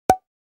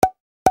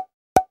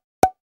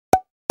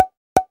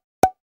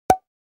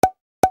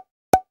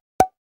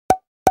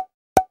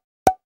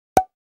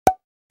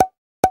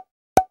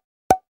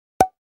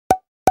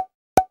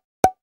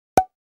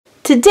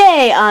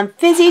Today on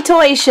Fizzy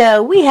Toy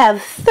Show, we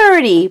have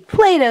 30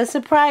 Play-Doh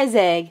surprise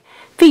egg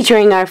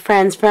featuring our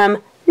friends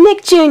from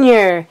Nick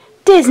Jr.,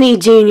 Disney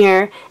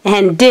Jr.,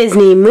 and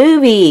Disney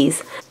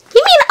Movies.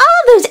 You mean all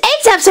of those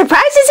eggs have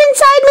surprises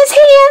inside, Miss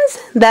Hands?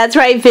 That's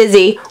right,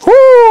 Fizzy.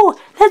 Woo!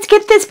 Let's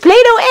get this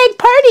Play-Doh egg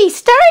party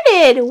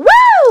started!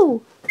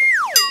 Woo!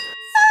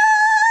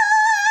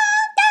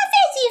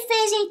 The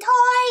Fizzy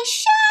Toy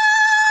Show!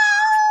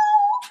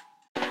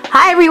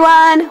 Hi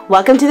everyone!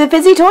 Welcome to the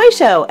Fizzy Toy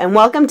Show, and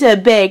welcome to a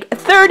big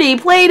 30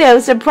 Play-Doh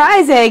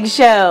surprise egg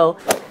show.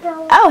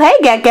 Oh, hey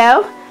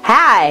Gecko!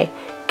 Hi!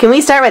 Can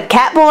we start with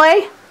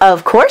Catboy?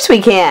 Of course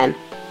we can!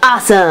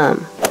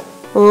 Awesome!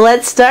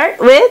 Let's start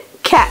with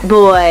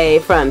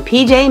Catboy from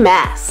PJ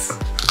Masks.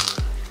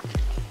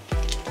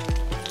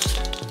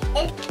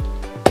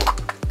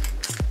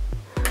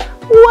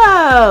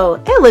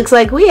 Whoa! It looks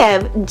like we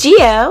have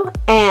Geo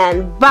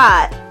and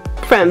Bot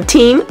from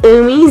Team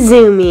Umi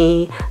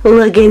Zoomy,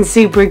 looking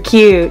super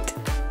cute.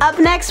 Up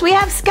next we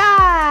have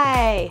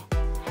Sky.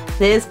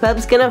 This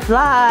pup's gonna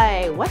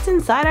fly. What's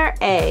inside our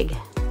egg?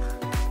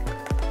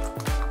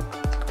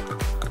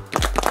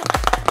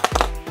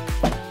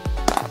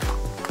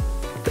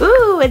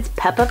 Ooh, it's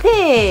Peppa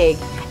Pig.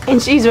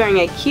 And she's wearing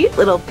a cute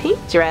little pink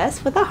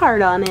dress with a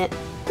heart on it.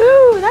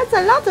 Ooh, that's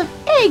a lot of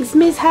eggs,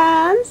 Miss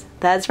Hans.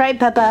 That's right,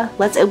 Peppa.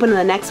 Let's open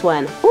the next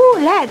one. Ooh,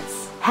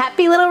 let's.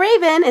 Happy Little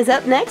Raven is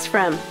up next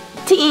from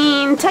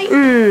Teen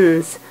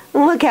Titans.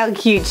 Look how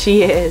cute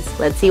she is.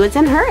 Let's see what's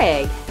in her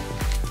egg.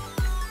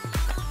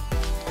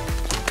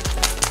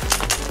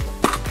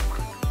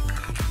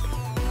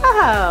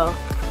 Oh,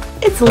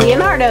 it's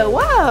Leonardo.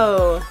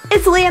 Whoa!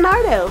 It's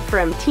Leonardo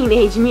from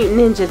Teenage Mutant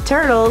Ninja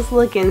Turtles,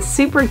 looking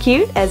super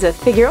cute as a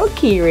figural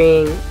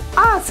keyring.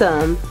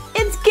 Awesome!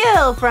 It's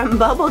Gil from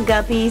Bubble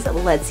Guppies.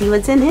 Let's see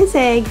what's in his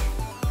egg.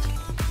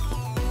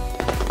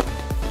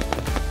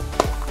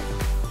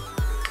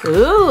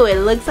 Ooh, it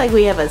looks like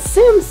we have a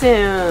Tsum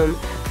Tsum.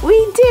 We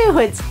do,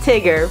 it's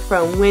Tigger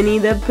from Winnie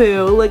the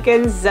Pooh,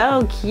 looking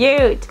so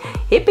cute.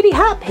 Hippity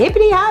hop,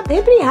 hippity hop,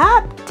 hippity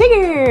hop,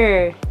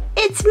 Tigger.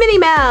 It's Minnie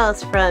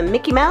Mouse from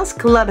Mickey Mouse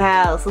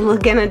Clubhouse,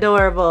 looking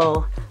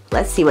adorable.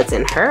 Let's see what's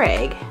in her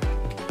egg.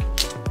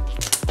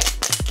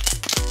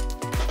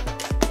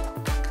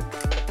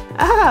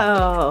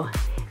 Oh,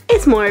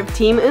 it's more of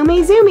Team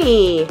Umi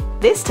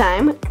Zoomy. This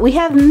time we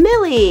have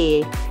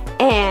Millie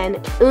and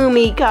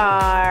Umi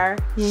Car.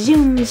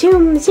 Zoom,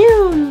 zoom,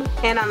 zoom.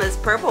 And on this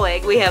purple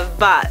egg we have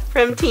Bot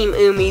from Team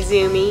Umi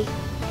Zoomy.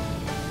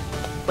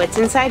 What's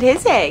inside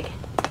his egg?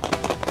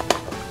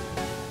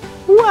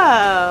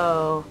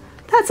 Whoa,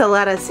 that's a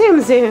lot of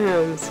Tsum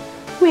Tsums.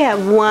 We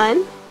have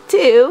 1,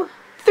 2,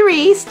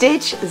 3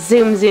 Stitch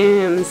Tsum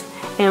Tsums.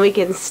 And we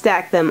can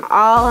stack them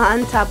all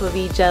on top of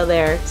each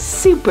other.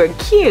 Super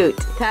cute.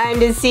 Time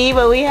to see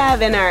what we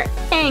have in our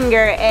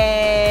Anger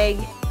egg.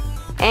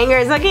 Anger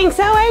is looking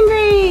so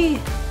angry.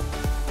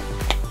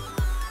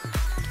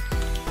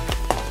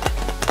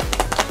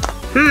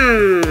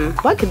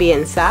 What could be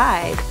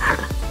inside?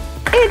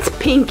 It's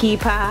Pinkie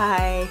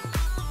Pie.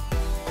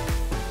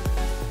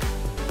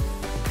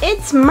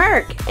 It's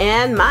Merc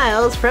and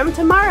Miles from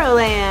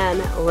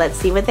Tomorrowland. Let's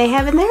see what they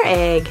have in their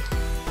egg.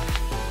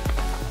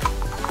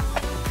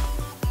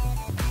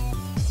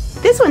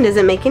 This one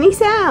doesn't make any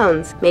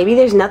sounds. Maybe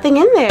there's nothing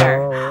in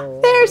there.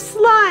 There's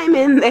slime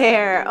in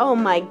there. Oh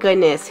my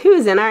goodness,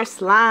 who's in our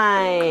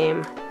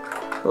slime?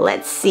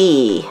 Let's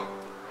see.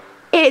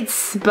 It's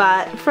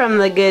Spot from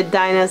The Good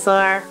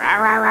Dinosaur.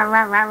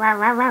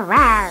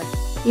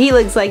 He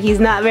looks like he's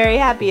not very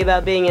happy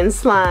about being in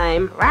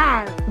slime.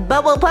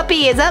 Bubble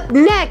Puppy is up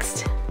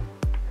next.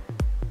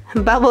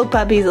 Bubble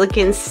Puppy's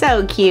looking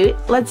so cute.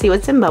 Let's see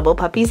what's in Bubble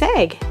Puppy's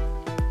egg.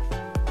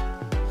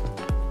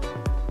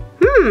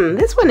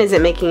 This one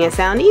isn't making a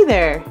sound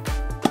either.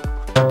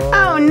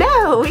 Oh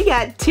no, we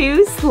got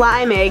 2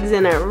 slime eggs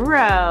in a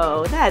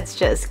row. That's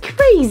just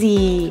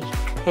crazy.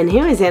 And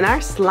who is in our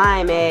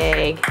slime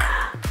egg?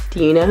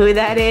 Do you know who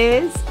that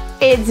is?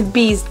 It's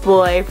Beast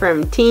Boy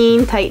from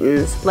Teen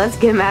Titans. Let's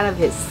get him out of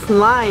his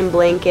slime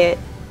blanket.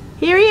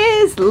 Here he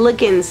is,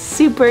 looking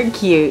super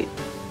cute.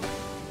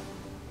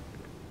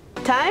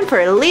 Time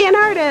for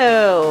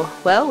Leonardo.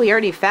 Well, we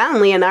already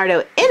found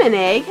Leonardo in an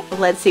egg.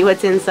 Let's see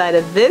what's inside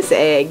of this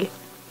egg.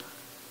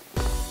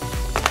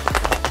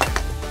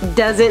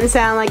 Doesn't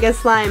sound like a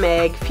slime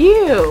egg.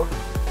 Phew.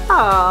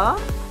 Aww.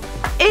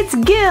 It's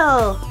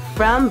Gil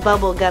from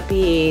Bubble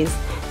Guppies.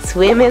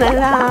 Swimming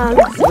along,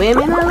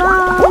 swimming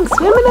along,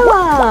 swimming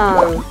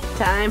along.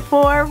 Time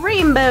for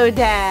Rainbow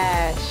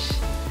Dash.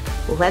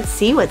 Let's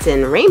see what's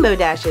in Rainbow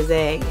Dash's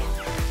egg.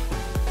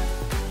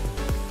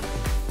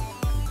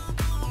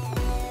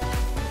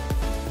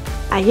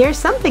 I hear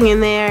something in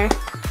there.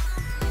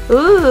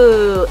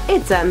 Ooh,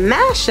 it's a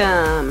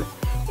Mash'em.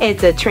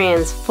 It's a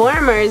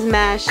Transformers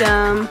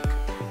Mash'em.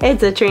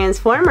 It's a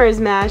Transformers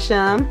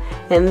Mash'em.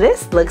 And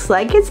this looks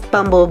like it's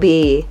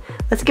Bumblebee.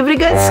 Let's give it a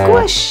good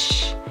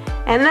squish.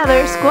 And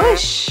another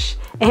squish.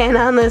 And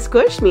on the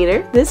squish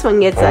meter, this one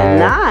gets a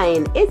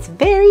 9. It's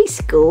very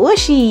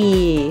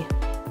squishy.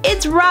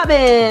 It's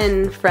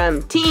Robin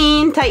from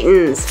Teen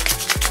Titans.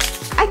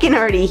 I can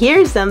already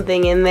hear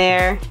something in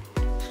there.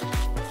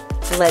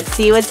 Let's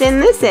see what's in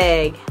this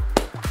egg.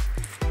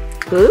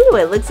 Ooh,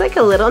 it looks like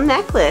a little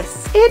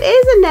necklace. It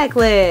is a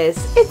necklace.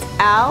 It's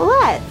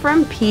Owlette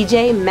from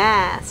PJ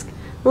Masks.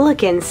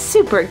 Looking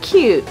super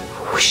cute.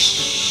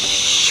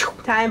 Whoosh.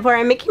 Time for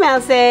a Mickey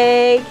Mouse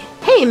egg.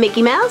 Hey,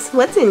 Mickey Mouse,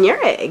 what's in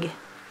your egg?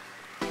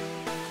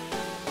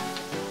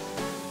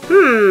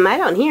 I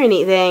don't hear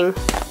anything.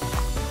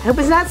 I hope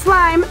it's not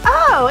slime.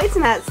 Oh, it's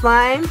not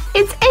slime.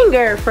 It's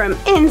Anger from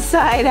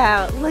Inside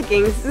Out,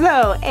 looking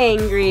so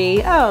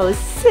angry. Oh,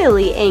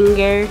 silly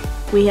Anger.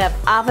 We have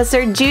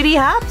Officer Judy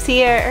Hopps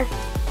here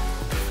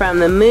from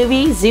the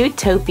movie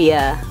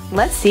Zootopia.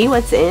 Let's see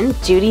what's in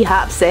Judy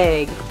Hopps'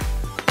 egg.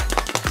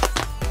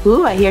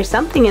 Ooh, I hear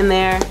something in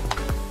there.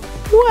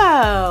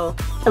 Whoa,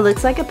 it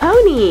looks like a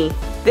pony.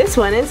 This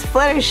one is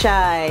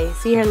Fluttershy.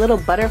 See her little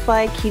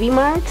butterfly cutie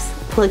marks?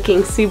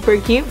 Looking super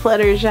cute,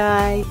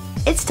 Fluttershy.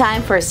 It's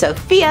time for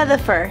Sophia the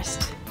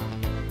First.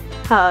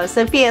 Oh,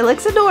 Sophia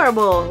looks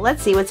adorable.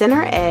 Let's see what's in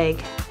her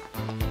egg.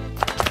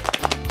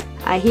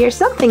 I hear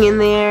something in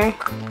there.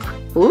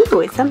 Ooh,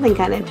 it's something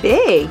kind of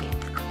big.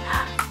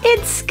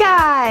 It's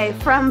Sky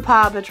from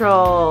Paw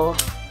Patrol.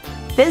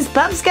 This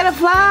pup's gonna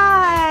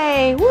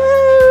fly.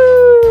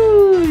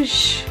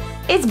 Whoosh!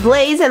 It's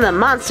Blaze and the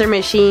Monster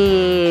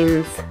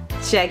Machines.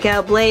 Check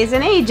out Blaze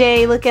and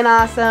AJ looking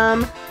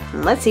awesome.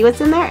 Let's see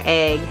what's in their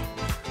egg.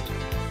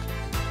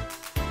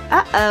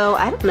 Uh-oh,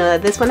 I don't know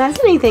that this one has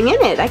anything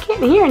in it. I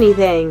can't hear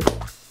anything.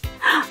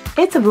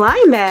 It's a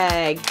blind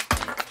bag.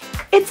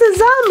 It's a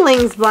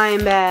Zomling's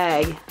blind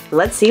bag.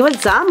 Let's see what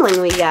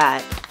Zomling we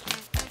got.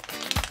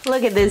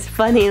 Look at this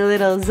funny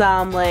little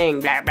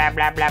Zomling. Blah, blah,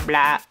 blah, blah,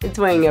 blah. It's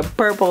wearing a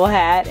purple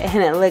hat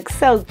and it looks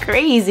so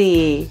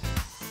crazy.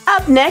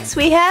 Up next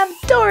we have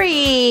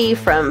Dory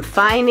from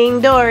Finding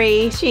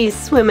Dory. She's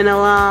swimming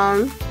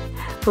along.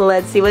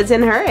 Let's see what's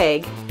in her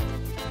egg.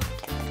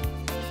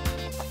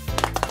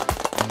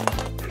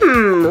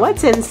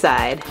 What's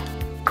inside?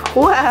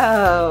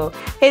 Whoa,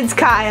 it's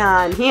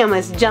Kion. He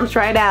almost jumps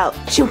right out.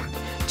 Jump,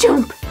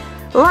 jump.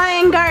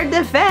 Lion Guard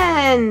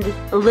defend.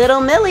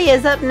 Little Millie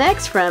is up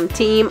next from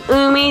Team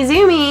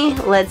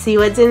Umizoomi. Let's see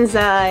what's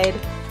inside.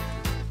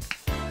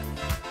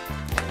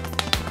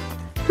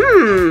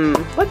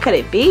 What could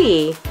it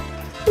be?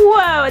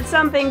 Whoa, it's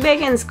something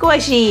big and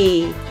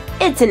squishy.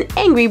 It's an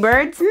Angry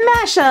Birds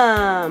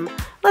Mashem.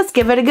 Let's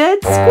give it a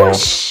good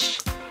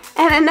squish.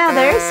 And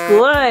another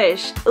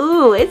squish.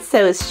 Ooh, it's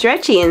so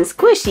stretchy and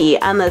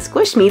squishy. On the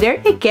squish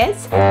meter, it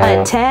gets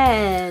a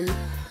 10.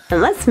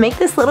 And let's make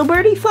this little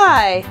birdie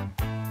fly.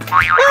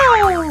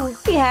 Oh,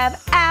 we have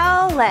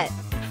Owlette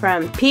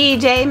from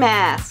PJ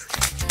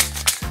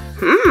Masks.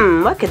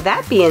 What could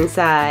that be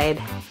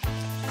inside?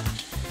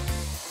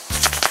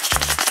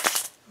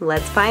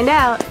 Let's find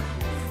out.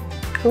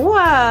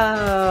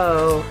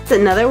 Whoa, it's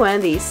another one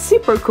of these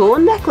super cool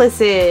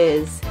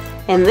necklaces.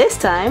 And this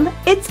time,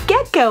 it's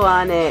Gecko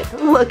on it.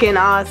 Looking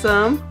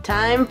awesome.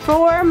 Time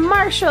for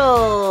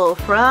Marshall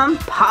from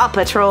Paw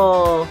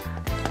Patrol.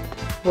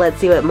 Let's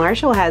see what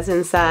Marshall has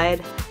inside.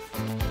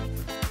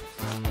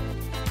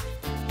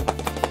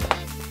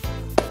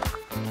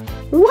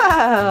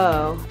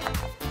 Whoa!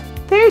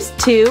 There's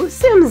two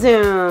Tsum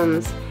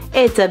Tsums.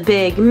 It's a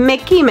big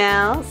Mickey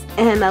Mouse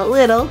and a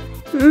little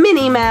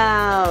Minnie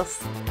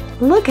Mouse.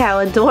 Look how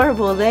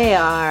adorable they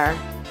are.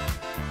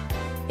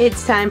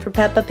 It's time for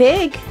Peppa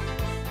Pig.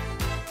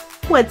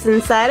 What's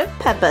inside of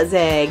Peppa's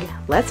egg?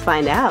 Let's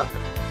find out.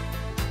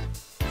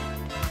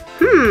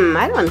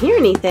 I don't hear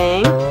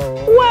anything.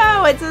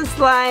 Whoa, it's a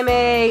slime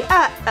egg.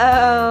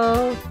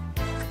 Uh-oh.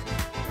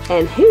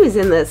 And who's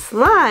in the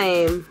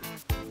slime?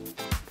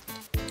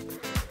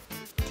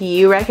 Do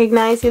you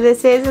recognize who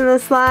this is in the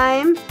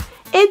slime?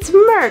 It's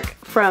Merc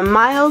from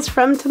Miles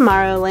from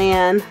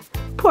Tomorrowland.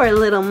 Poor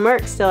little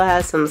Merc still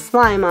has some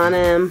slime on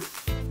him.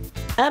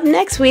 Up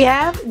next we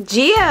have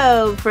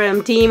Geo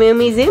from Team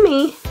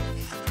Umizoomi.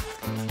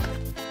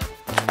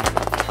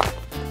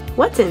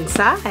 What's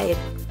inside?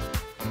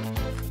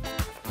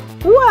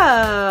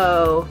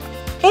 Whoa!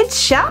 It's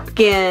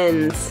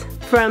Shopkins!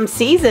 From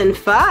Season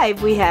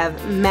 5 we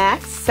have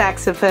Max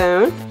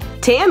Saxophone,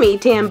 Tammy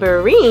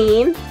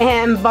Tambourine,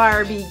 and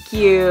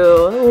Barbecue.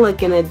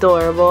 Looking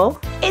adorable.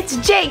 It's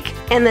Jake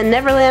and the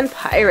Neverland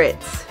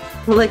Pirates.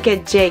 Look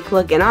at Jake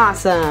looking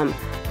awesome.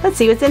 Let's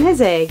see what's in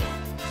his egg.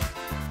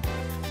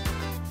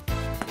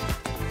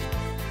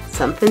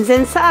 Something's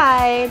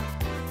inside.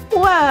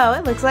 Whoa,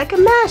 it looks like a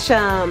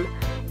Mashem.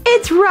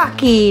 It's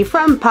Rocky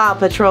from Paw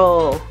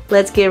Patrol.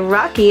 Let's give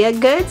Rocky a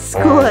good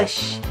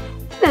squish.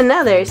 And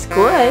another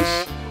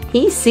squish.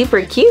 He's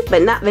super cute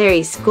but not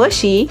very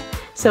squishy.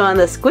 So on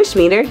the squish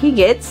meter, he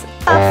gets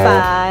a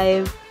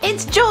 5.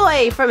 It's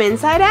Joy from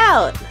Inside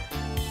Out.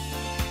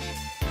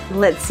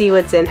 Let's see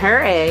what's in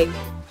her egg.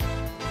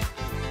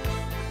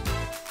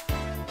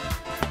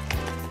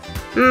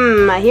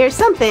 I hear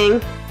something.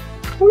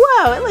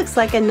 Whoa, it looks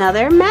like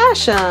another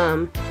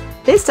Mashem.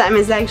 This time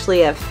it's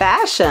actually a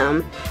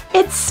Fasham.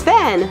 It's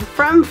Sven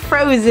from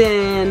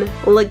Frozen,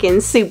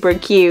 looking super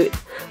cute.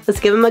 Let's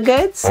give him a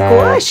good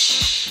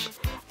squish.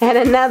 And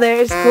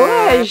another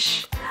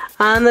squish.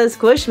 On the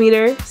squish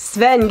meter,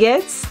 Sven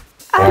gets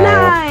a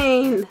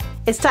 9.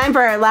 It's time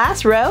for our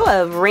last row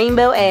of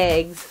rainbow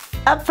eggs.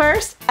 Up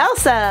first,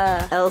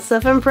 Elsa. Elsa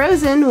from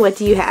Frozen, what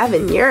do you have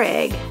in your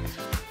egg?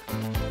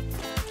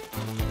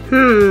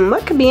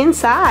 What could be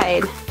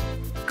inside?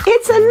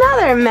 It's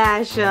another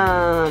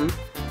Mash'em.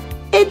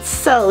 It's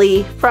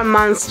Sully from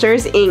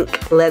Monsters,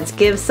 Inc. Let's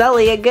give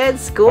Sully a good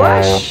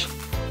squish.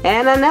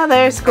 And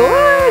another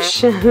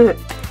squish.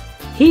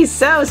 He's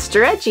so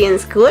stretchy and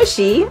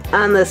squishy.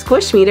 On the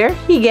squish meter,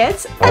 he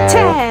gets a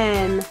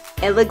 10.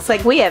 It looks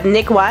like we have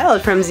Nick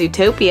Wilde from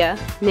Zootopia.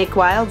 Nick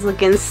Wilde's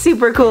looking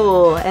super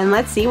cool. And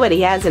let's see what he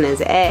has in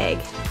his egg.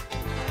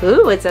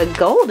 Ooh, it's a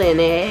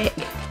golden egg.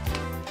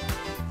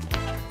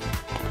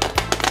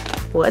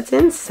 What's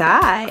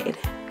inside?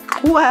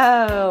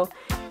 Whoa!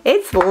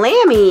 It's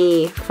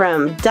Lammy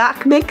from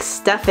Doc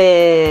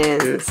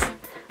McStuffins.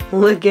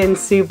 Looking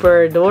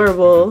super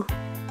adorable.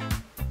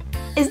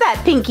 Is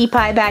that Pinkie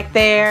Pie back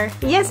there?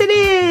 Yes, it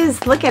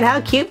is! Look at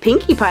how cute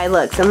Pinkie Pie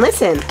looks. And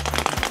listen,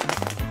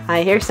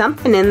 I hear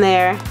something in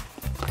there.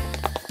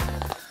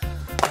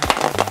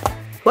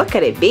 What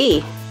could it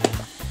be?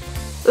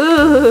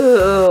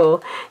 Ooh!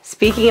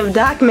 Speaking of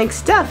Doc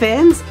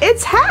McStuffins,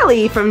 it's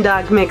Hallie from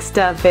Doc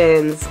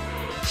McStuffins.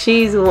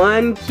 She's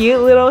one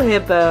cute little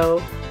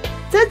hippo.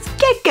 That's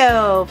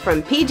Gecko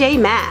from PJ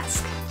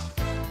Masks.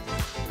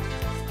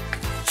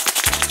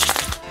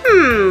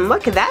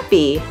 What could that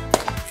be?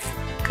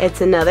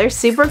 It's another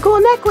super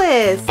cool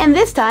necklace. And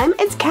this time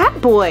it's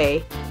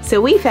Catboy. So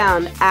we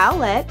found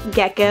Owlette,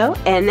 Gecko,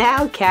 and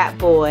now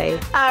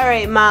Catboy.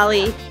 Alright,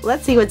 Molly,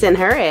 let's see what's in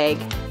her egg.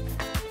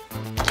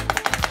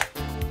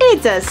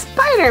 It's a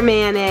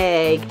Spider-Man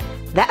egg.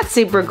 That's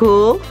super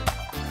cool.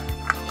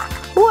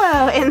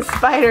 Whoa, and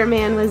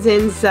Spider-Man was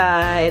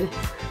inside.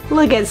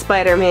 Look at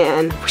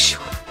Spider-Man.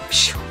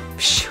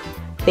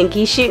 Think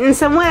he's shooting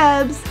some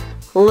webs.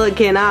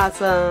 Looking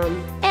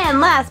awesome.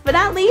 And last but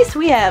not least,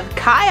 we have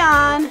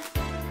Kion.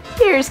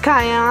 Here's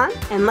Kion,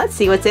 and let's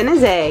see what's in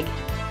his egg.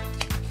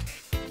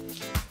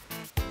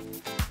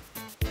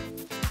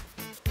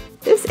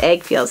 This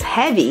egg feels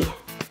heavy.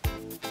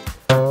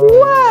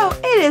 Whoa,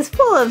 it is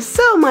full of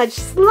so much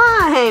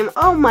slime.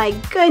 Oh my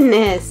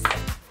goodness.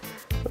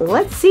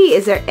 Let's see,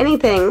 is there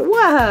anything,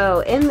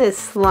 whoa, in this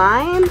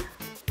slime?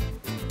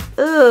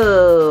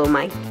 Oh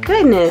my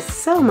goodness,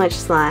 so much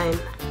slime.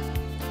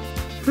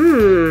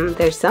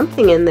 There's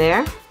something in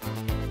there.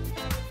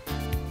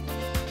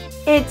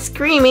 It's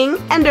Screaming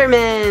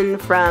Enderman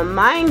from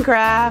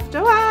Minecraft.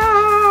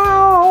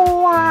 Wow,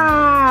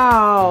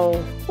 wow.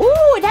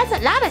 Ooh, that's a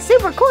lot of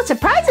super cool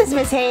surprises,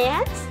 Miss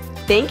Hands.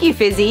 Thank you,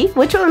 Fizzy.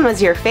 Which one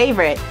was your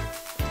favorite?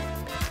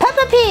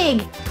 Peppa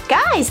Pig.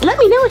 Guys, let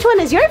me know which one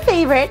is your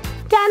favorite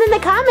down in the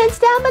comments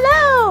down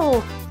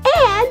below.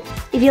 And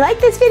if you like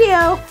this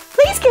video,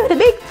 please give it a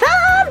big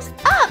thumbs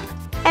up.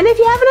 And if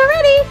you haven't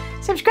already,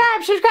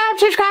 subscribe to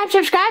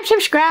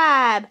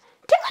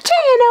my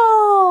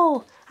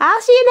channel.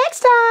 I'll see you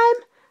next time.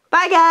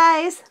 Bye,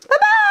 guys.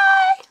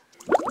 Bye-bye.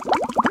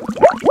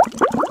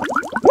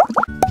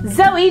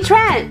 Zoe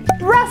Trent,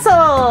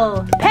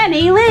 Russell,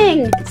 Penny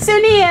Ling,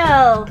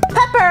 Sunil,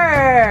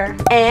 Pepper,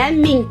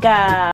 and Minka.